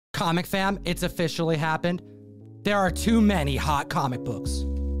Comic fam, it's officially happened. There are too many hot comic books.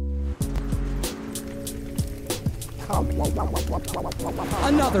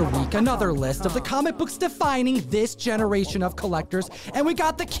 Another week, another list of the comic books defining this generation of collectors, and we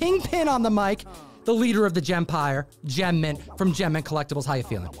got the kingpin on the mic, the leader of the Gempire, Gem Mint from Gem Mint Collectibles. How you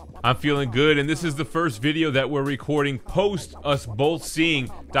feeling? I'm feeling good, and this is the first video that we're recording post us both seeing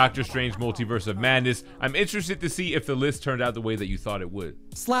Doctor Strange Multiverse of Madness. I'm interested to see if the list turned out the way that you thought it would.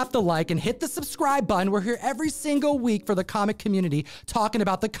 Slap the like and hit the subscribe button. We're here every single week for the comic community, talking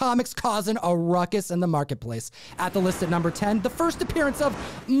about the comics causing a ruckus in the marketplace. At the list at number 10, the first appearance of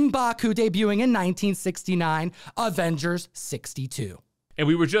M'Baku debuting in 1969, Avengers 62. And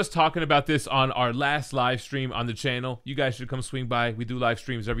we were just talking about this on our last live stream on the channel. You guys should come swing by. We do live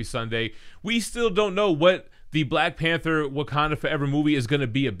streams every Sunday. We still don't know what the Black Panther Wakanda Forever movie is going to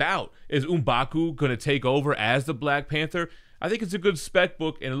be about. Is M'Baku going to take over as the Black Panther? I think it's a good spec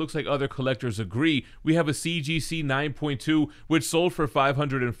book, and it looks like other collectors agree. We have a CGC 9.2, which sold for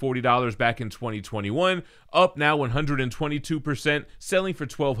 $540 back in 2021, up now 122%, selling for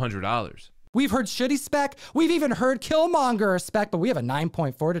 $1,200. We've heard shitty spec, we've even heard Killmonger spec, but we have a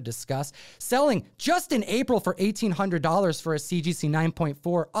 9.4 to discuss. Selling just in April for $1,800 for a CGC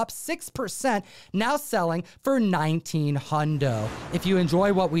 9.4, up 6%, now selling for $1,900. If you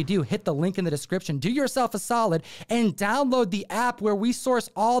enjoy what we do, hit the link in the description, do yourself a solid, and download the app where we source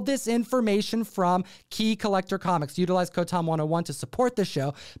all this information from key collector comics. Utilize code TOM101 to support the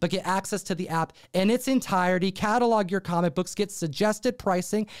show, but get access to the app in its entirety, catalog your comic books, get suggested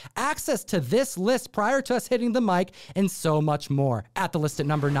pricing, access to this list prior to us hitting the mic, and so much more. At the list at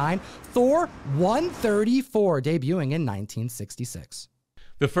number 9, Thor 134, debuting in 1966.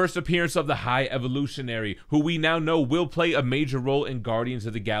 The first appearance of the High Evolutionary, who we now know will play a major role in Guardians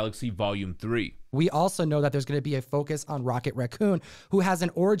of the Galaxy Volume 3. We also know that there's going to be a focus on Rocket Raccoon, who has an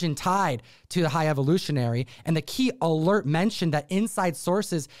origin tied to the High Evolutionary, and the key alert mentioned that inside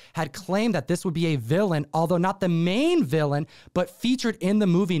sources had claimed that this would be a villain, although not the main villain, but featured in the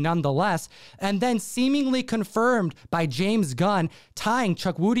movie nonetheless, and then seemingly confirmed by James Gunn, tying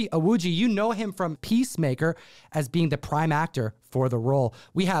Chukwudi Iwuji, you know him from Peacemaker, as being the prime actor for the role.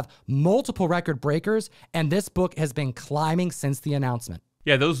 We have multiple record breakers, and this book has been climbing since the announcement.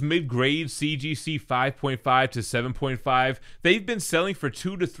 Yeah, those mid-grade CGC 5.5 to 7.5, they've been selling for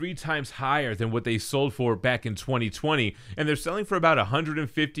 2 to 3 times higher than what they sold for back in 2020, and they're selling for about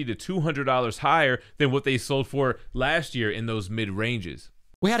 $150 to $200 higher than what they sold for last year in those mid-ranges.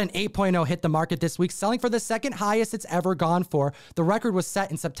 We had an 8.0 hit the market this week, selling for the second highest it's ever gone for. The record was set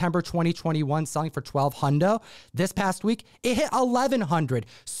in September 2021, selling for $1,200. This past week, it hit $1,100.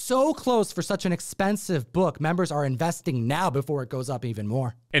 So close for such an expensive book. Members are investing now before it goes up even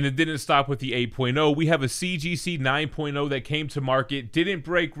more. And it didn't stop with the 8.0. We have a CGC 9.0 that came to market, didn't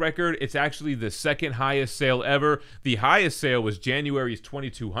break record. It's actually the second highest sale ever. The highest sale was January's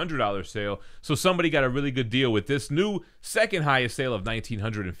 $2,200 sale. So somebody got a really good deal with this new second highest sale of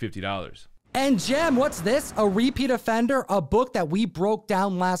 $1,950. And Jem, what's this? A repeat offender, a book that we broke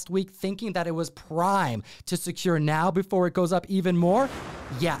down last week thinking that it was prime to secure now before it goes up even more?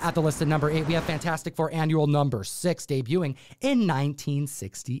 Yeah, at the list at number 8, we have Fantastic Four Annual number 6 debuting in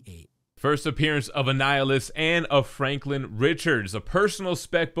 1968. First appearance of Annihilus and of Franklin Richards, a personal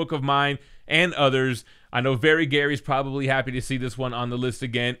spec book of mine and others. I know Very Gary's probably happy to see this one on the list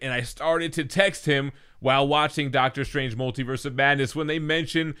again, and I started to text him while watching Doctor Strange Multiverse of Madness when they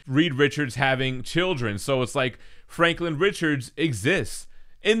mentioned Reed Richards having children. So it's like Franklin Richards exists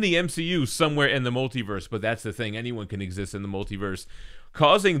in the MCU somewhere in the multiverse, but that's the thing, anyone can exist in the multiverse,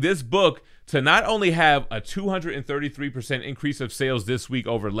 causing this book to not only have a 233% increase of sales this week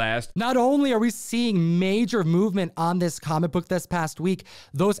over last. Not only are we seeing major movement on this comic book this past week,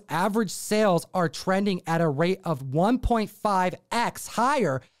 those average sales are trending at a rate of 1.5x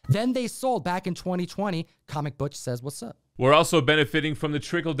higher than they sold back in 2020. Comic Butch says, what's up? We're also benefiting from the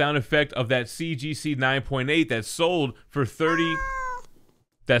trickle-down effect of that CGC 9.8 that sold for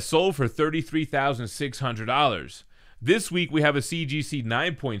 $33,600. This week, we have a CGC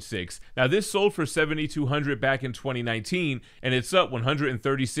 9.6. Now, this sold for $7,200 back in 2019, and it's up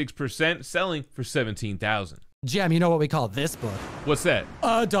 136%, selling for $17,000. Jem, you know what we call this book? What's that?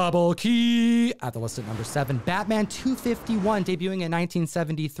 A double key. At the list at number 7, Batman 251, debuting in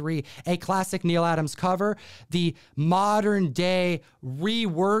 1973. A classic Neal Adams cover. The modern day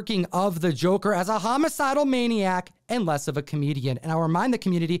reworking of the Joker as a homicidal maniac and less of a comedian. And I'll remind the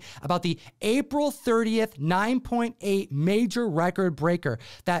community about the April 30th 9.8 major record breaker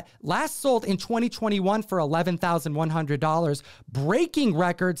that last sold in 2021 for $11,100, breaking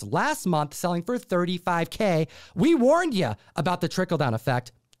records last month, selling for $35K. We warned you about the trickle-down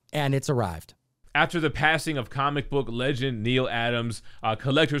effect. and it's arrived. After the passing of comic book legend Neal Adams,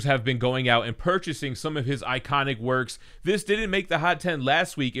 collectors have been going out and purchasing some of his iconic works. This didn't make the Hot 10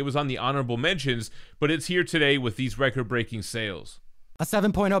 last week. It was on the honorable mentions, but it's here today with these record-breaking sales. A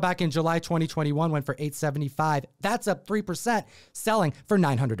 7.0 back in July 2021 went for $875. That's up 3%, selling for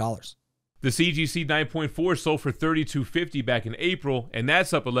 $900. The CGC 9.4 sold for $32.50 back in April, and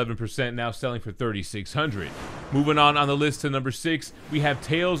that's up 11%, now selling for $3,600. Moving on the list to number 6, we have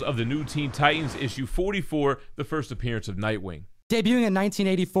Tales of the New Teen Titans, issue 44, the first appearance of Nightwing. Debuting in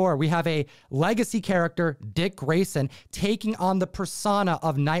 1984, we have a legacy character, Dick Grayson, taking on the persona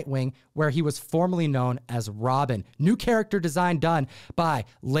of Nightwing, where he was formerly known as Robin. New character design done by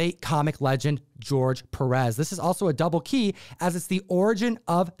late comic legend George Perez. This is also a double key, as it's the origin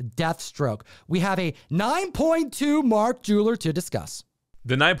of Deathstroke. We have a 9.2 Mark Jeweler to discuss.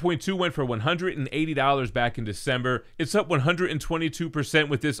 The 9.2 went for $180 back in December. It's up 122%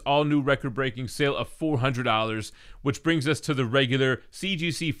 with this all-new record-breaking sale of $400, which brings us to the regular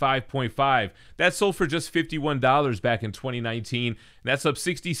CGC 5.5. That sold for just $51 back in 2019. That's up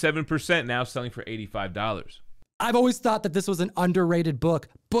 67%, now selling for $85. I've always thought that this was an underrated book.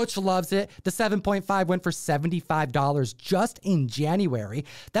 Butch loves it. The 7.5 went for $75 just in January.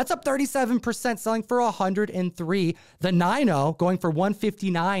 That's up 37%, selling for $103. The 9.0, going for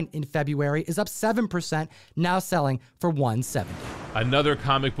 $159 in February, is up 7%, now selling for $170. Another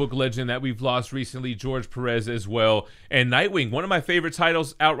comic book legend that we've lost recently, George Perez as well. And Nightwing, one of my favorite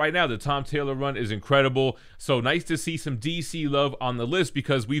titles out right now. The Tom Taylor run is incredible. So nice to see some DC love on the list,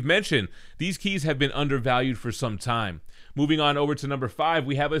 because we've mentioned these keys have been undervalued for some time. Moving on over to number 5,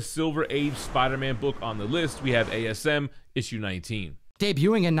 we have a Silver Age Spider-Man book on the list. We have ASM issue 19.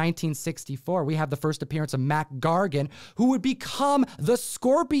 Debuting in 1964, we have the first appearance of Mac Gargan, who would become the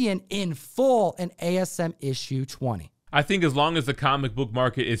Scorpion in full in ASM issue 20. I think as long as the comic book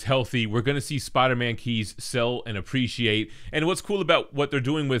market is healthy, we're going to see Spider-Man keys sell and appreciate. And what's cool about what they're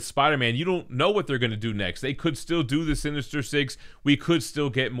doing with Spider-Man, you don't know what they're going to do next. They could still do the Sinister Six. We could still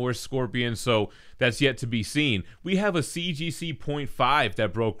get more Scorpions, so that's yet to be seen. We have a CGC 0.5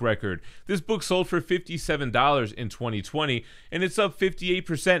 that broke record. This book sold for $57 in 2020, and it's up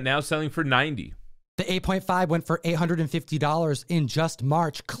 58%, now selling for $90. The 8.5 went for $850 in just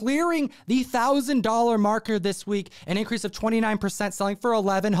March, clearing the $1,000 marker this week, an increase of 29%, selling for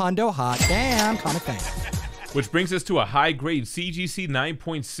 $1,100. Hot damn, comic fan. Which brings us to a high-grade CGC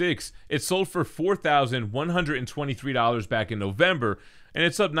 9.6. It sold for $4,123 back in November, and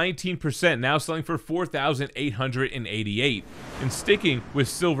it's up 19%, now selling for $4,888. And sticking with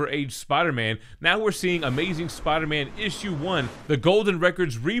Silver Age Spider-Man, now we're seeing Amazing Spider-Man issue 1, the Golden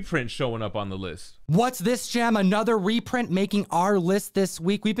Records reprint, showing up on the list. What's this, Gem? Another reprint making our list this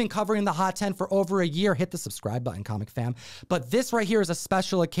week. We've been covering the Hot 10 for over a year. Hit the subscribe button, comic fam. But this right here is a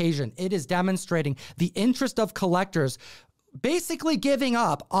special occasion. It is demonstrating the interest of collectors basically giving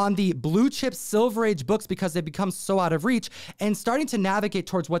up on the blue chip Silver Age books because they become so out of reach and starting to navigate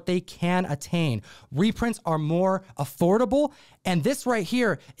towards what they can attain. Reprints are more affordable, and this right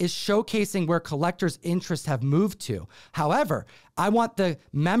here is showcasing where collectors' interests have moved to. However, I want the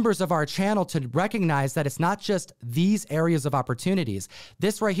members of our channel to recognize that it's not just these areas of opportunities.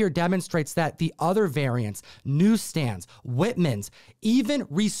 This right here demonstrates that the other variants, newsstands, Whitman's, even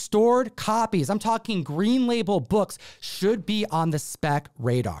restored copies, I'm talking green label books, should be on the Spec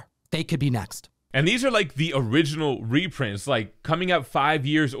radar. They could be next. And these are like the original reprints, like coming up 5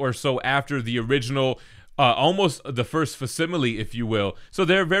 years or so after the original, almost the first facsimile, if you will. So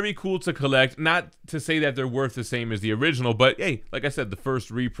they're very cool to collect. Not to say that they're worth the same as the original, but hey, like I said, the first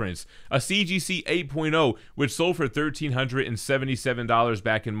reprints. A CGC 8.0, which sold for $1,377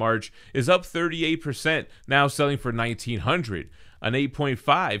 back in March, is up 38%, now selling for $1,900. An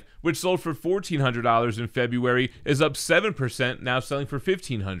 8.5, which sold for $1,400 in February, is up 7%, now selling for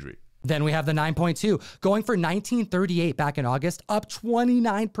 $1,500. Then we have the 9.2, going for $1,938 back in August, up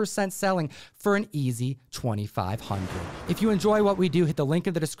 29%, selling for an easy $2,500. If you enjoy what we do, hit the link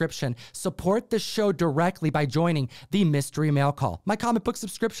in the description. Support the show directly by joining the Mystery Mail Call, my comic book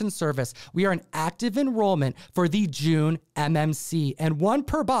subscription service. We are in active enrollment for the June MMC, and one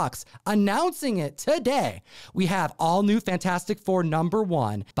per box. Announcing it today, we have all new Fantastic Four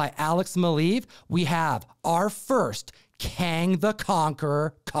 #1 by Alex Maleev. We have our first Kang the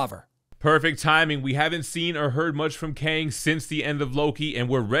Conqueror cover. Perfect timing. We haven't seen or heard much from Kang since the end of Loki, and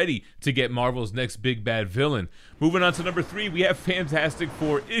we're ready to get Marvel's next big bad villain. Moving on to number 3, we have Fantastic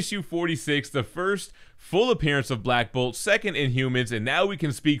Four issue 46, the first full appearance of Black Bolt, second Inhumans, and now we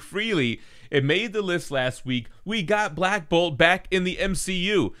can speak freely. It made the list last week. We got Black Bolt back in the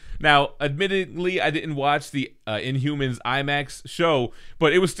MCU. Now, admittedly, I didn't watch the Inhumans IMAX show,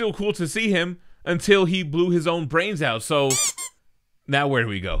 but it was still cool to see him until he blew his own brains out. So now where do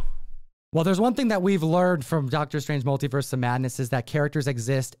we go? Well, there's one thing that we've learned from Doctor Strange Multiverse of Madness is that characters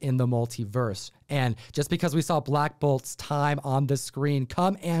exist in the multiverse. And just because we saw Black Bolt's time on the screen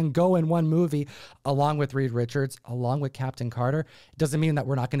come and go in one movie, along with Reed Richards, along with Captain Carter, doesn't mean that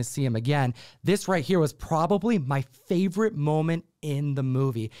we're not going to see him again. This right here was probably my favorite moment in the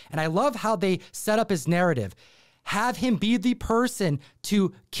movie. And I love how they set up his narrative. Have him be the person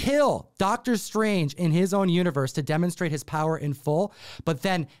to kill Doctor Strange in his own universe to demonstrate his power in full, but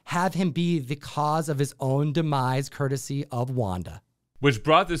then have him be the cause of his own demise courtesy of Wanda. Which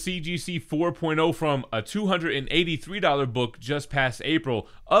brought the CGC 4.0 from a $283 book just past April,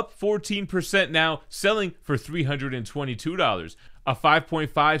 up 14% now, selling for $322. A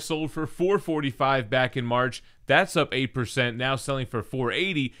 5.5 sold for $445 back in March. That's up 8%, now selling for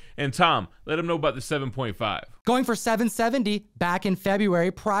 $480. And Tom, let him know about the 7.5. Going for $770 back in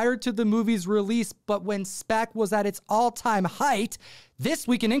February prior to the movie's release, but when Spec was at its all-time height, this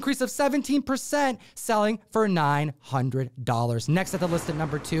week an increase of 17%, selling for $900. Next at the list at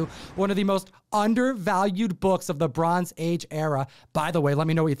number 2, one of the most undervalued books of the Bronze Age era. By the way, let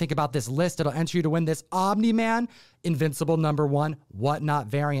me know what you think about this list. It'll enter you to win this Omni-Man Invincible #1 Whatnot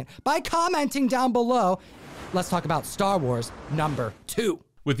variant by commenting down below. Let's talk about Star Wars number 2.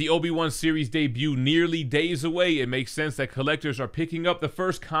 With the Obi-Wan series debut nearly days away, it makes sense that collectors are picking up the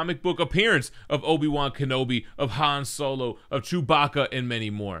first comic book appearance of Obi-Wan Kenobi, of Han Solo, of Chewbacca, and many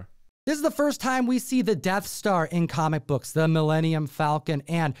more. This is the first time we see the Death Star in comic books, the Millennium Falcon,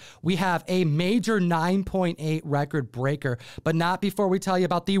 and we have a major 9.8 record breaker, but not before we tell you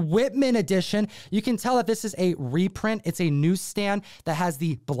about the Whitman edition. You can tell that this is a reprint. It's a newsstand that has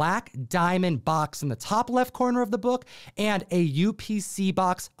the black diamond box in the top left corner of the book and a UPC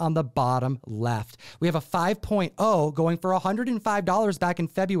box on the bottom left. We have a 5.0 going for $105 back in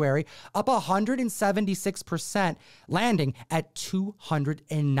February, up 176%, landing at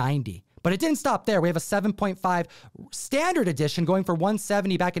 $290. But it didn't stop there. We have a 7.5 standard edition going for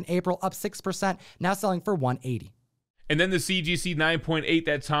 $170 back in April, up 6%, now selling for $180. And then the CGC 9.8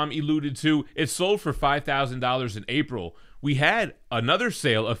 that Tom alluded to, it sold for $5,000 in April. We had another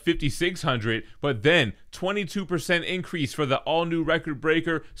sale of $5,600, but then 22% increase for the all-new record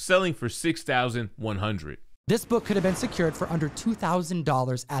breaker, selling for $6,100. This book could have been secured for under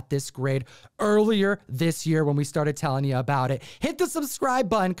 $2,000 at this grade earlier this year when we started telling you about it. Hit the subscribe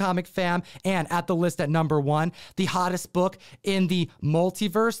button, comic fam. And at the list at number 1, the hottest book in the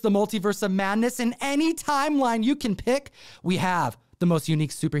multiverse of madness. In any timeline you can pick, we have the most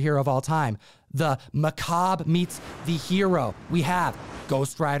unique superhero of all time. The macabre meets the hero. We have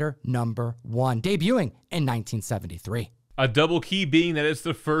Ghost Rider #1, debuting in 1973. A double key being that it's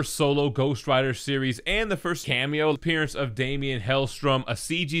the first solo Ghost Rider series and the first cameo appearance of Damian Hellstrom, a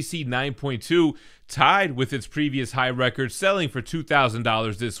CGC 9.2, tied with its previous high record, selling for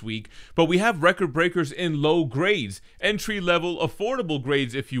 $2,000 this week. But we have record breakers in low grades, entry-level, affordable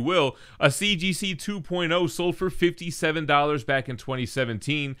grades, if you will. A CGC 2.0 sold for $57 back in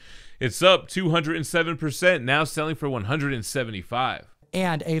 2017. It's up 207%, now selling for $175.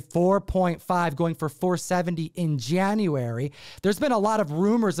 And a 4.5 going for $470 in January. There's been a lot of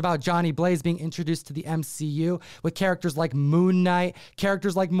rumors about Johnny Blaze being introduced to the MCU with characters like Moon Knight,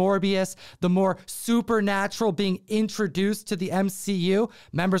 characters like Morbius, the more supernatural being introduced to the MCU.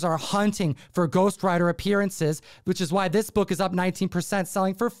 Members are hunting for Ghost Rider appearances, which is why this book is up 19%,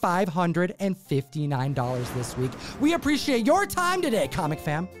 selling for $559 this week. We appreciate your time today, comic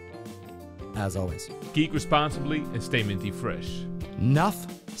fam. As always, geek responsibly and stay minty fresh. Enough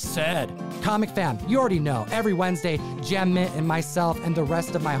said. Comic fam, you already know, every Wednesday, Gem Mint and myself and the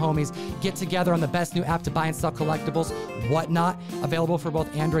rest of my homies get together on the best new app to buy and sell collectibles, Whatnot, available for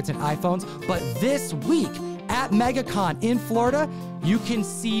both Androids and iPhones. But this week at MegaCon in Florida, you can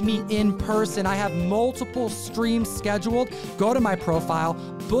see me in person. I have multiple streams scheduled. Go to my profile,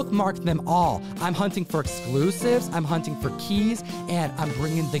 bookmark them all. I'm hunting for exclusives, I'm hunting for keys, and I'm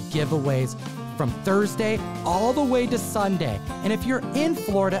bringing the giveaways from Thursday all the way to Sunday. And if you're in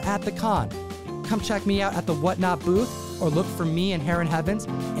Florida at the con, come check me out at the Whatnot booth or look for me and Heron Heavens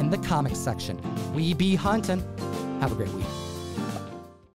in the comics section. We be hunting. Have a great week.